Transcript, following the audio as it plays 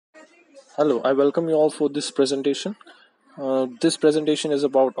Hello, I welcome you all for this presentation. This presentation is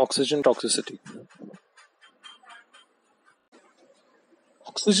about oxygen toxicity.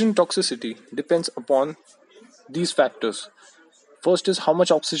 Oxygen toxicity depends upon these factors. First is how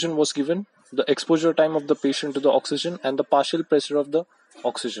much oxygen was given, the exposure time of the patient to the oxygen, and the partial pressure of the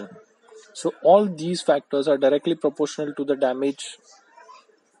oxygen. So, all these factors are directly proportional to the damage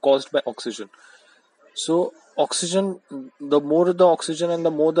caused by oxygen. So, oxygen, the more the oxygen and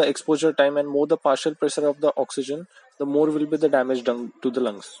the more the exposure time and more the partial pressure of the oxygen, the more will be the damage done to the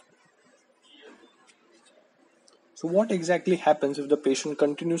lungs. So, what exactly happens if the patient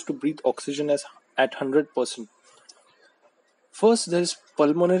continues to breathe oxygen at 100%? First, there is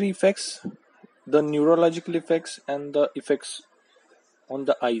pulmonary effects, the neurological effects, and the effects on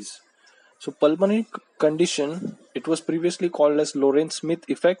the eyes. So, pulmonary condition, it was previously called as Lawrence-Smith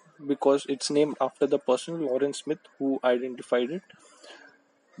effect because it's named after the person Lawrence Smith who identified it.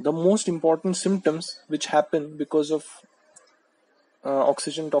 The most important symptoms which happen because of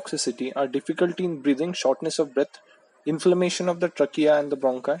oxygen toxicity are difficulty in breathing, shortness of breath, inflammation of the trachea and the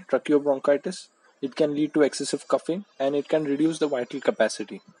bronchi, tracheobronchitis. It can lead to excessive coughing and it can reduce the vital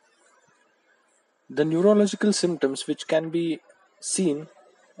capacity. The neurological symptoms which can be seen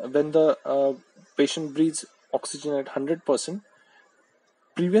when the patient breathes oxygen at 100%.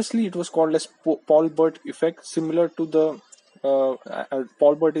 Previously, it was called as Paul Bert effect, similar to the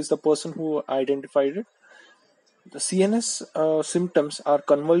Paul Bert is the person who identified it. The CNS symptoms are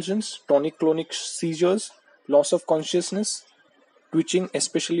convulsions, tonic-clonic seizures, loss of consciousness, twitching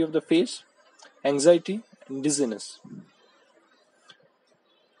especially of the face, anxiety, and dizziness.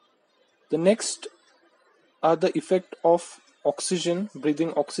 The next are the effect of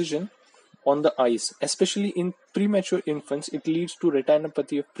breathing oxygen on the eyes. Especially in premature infants, it leads to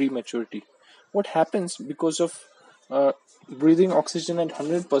retinopathy of prematurity. What happens because of breathing oxygen at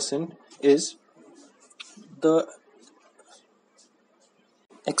 100% is the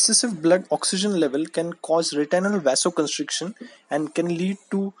excessive blood oxygen level can cause retinal vasoconstriction and can lead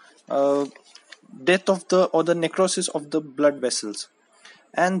to death of the necrosis of the blood vessels.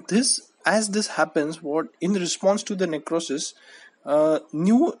 And this happens, what in response to the necrosis,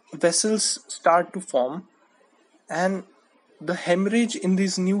 new vessels start to form, and the hemorrhage in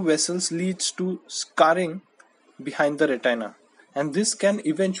these new vessels leads to scarring behind the retina, and this can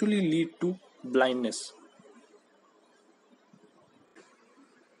eventually lead to blindness.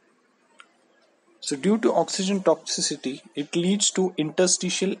 So, due to oxygen toxicity, it leads to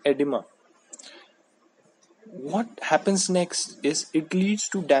interstitial edema. What happens next is it leads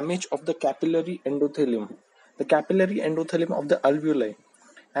to damage of the capillary endothelium, of the alveoli.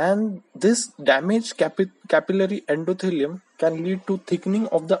 And this damaged capillary endothelium can lead to thickening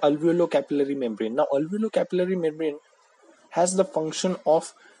of the alveolo-capillary membrane. Now, alveolo-capillary membrane has the function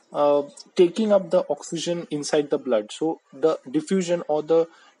of taking up the oxygen inside the blood. So the diffusion or the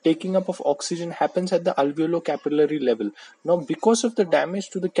taking up of oxygen happens at the alveolo-capillary level. Now, because of the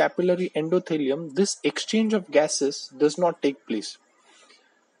damage to the capillary endothelium, this exchange of gases does not take place.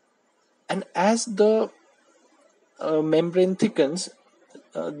 And as the membrane thickens,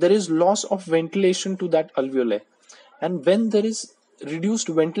 there is loss of ventilation to that alveoli. And when there is reduced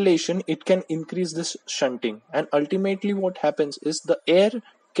ventilation, it can increase this shunting, and ultimately what happens is the air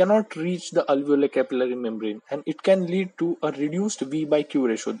cannot reach the alveolar capillary membrane, and it can lead to a reduced V by Q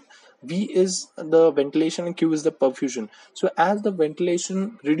ratio. V is the ventilation and Q is the perfusion. So as the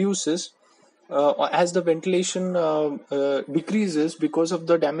ventilation reduces, or as the ventilation decreases because of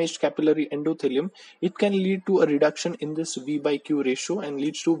the damaged capillary endothelium, it can lead to a reduction in this V by Q ratio and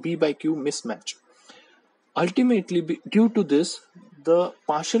leads to V by Q mismatch. Ultimately, due to this, the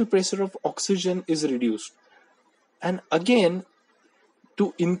partial pressure of oxygen is reduced. And again,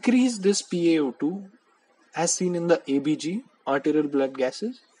 to increase this PaO2, as seen in the ABG, arterial blood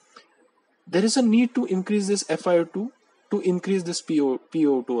gases, there is a need to increase this FiO2 to increase this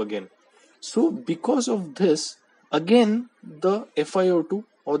PaO2 again. So, because of this, again, the FiO2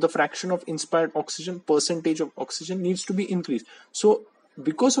 or the fraction of inspired oxygen, percentage of oxygen needs to be increased. So,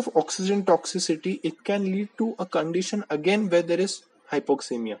 because of oxygen toxicity, it can lead to a condition again where there is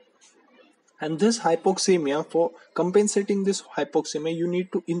hypoxemia. And this hypoxemia, for compensating this hypoxemia, you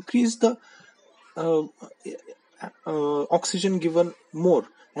need to increase the oxygen given more,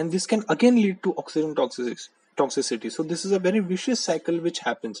 and this can again lead to oxygen toxicity. So this is a very vicious cycle which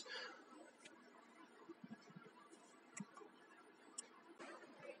happens.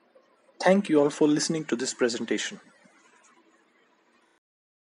 Thank you all for listening to this presentation.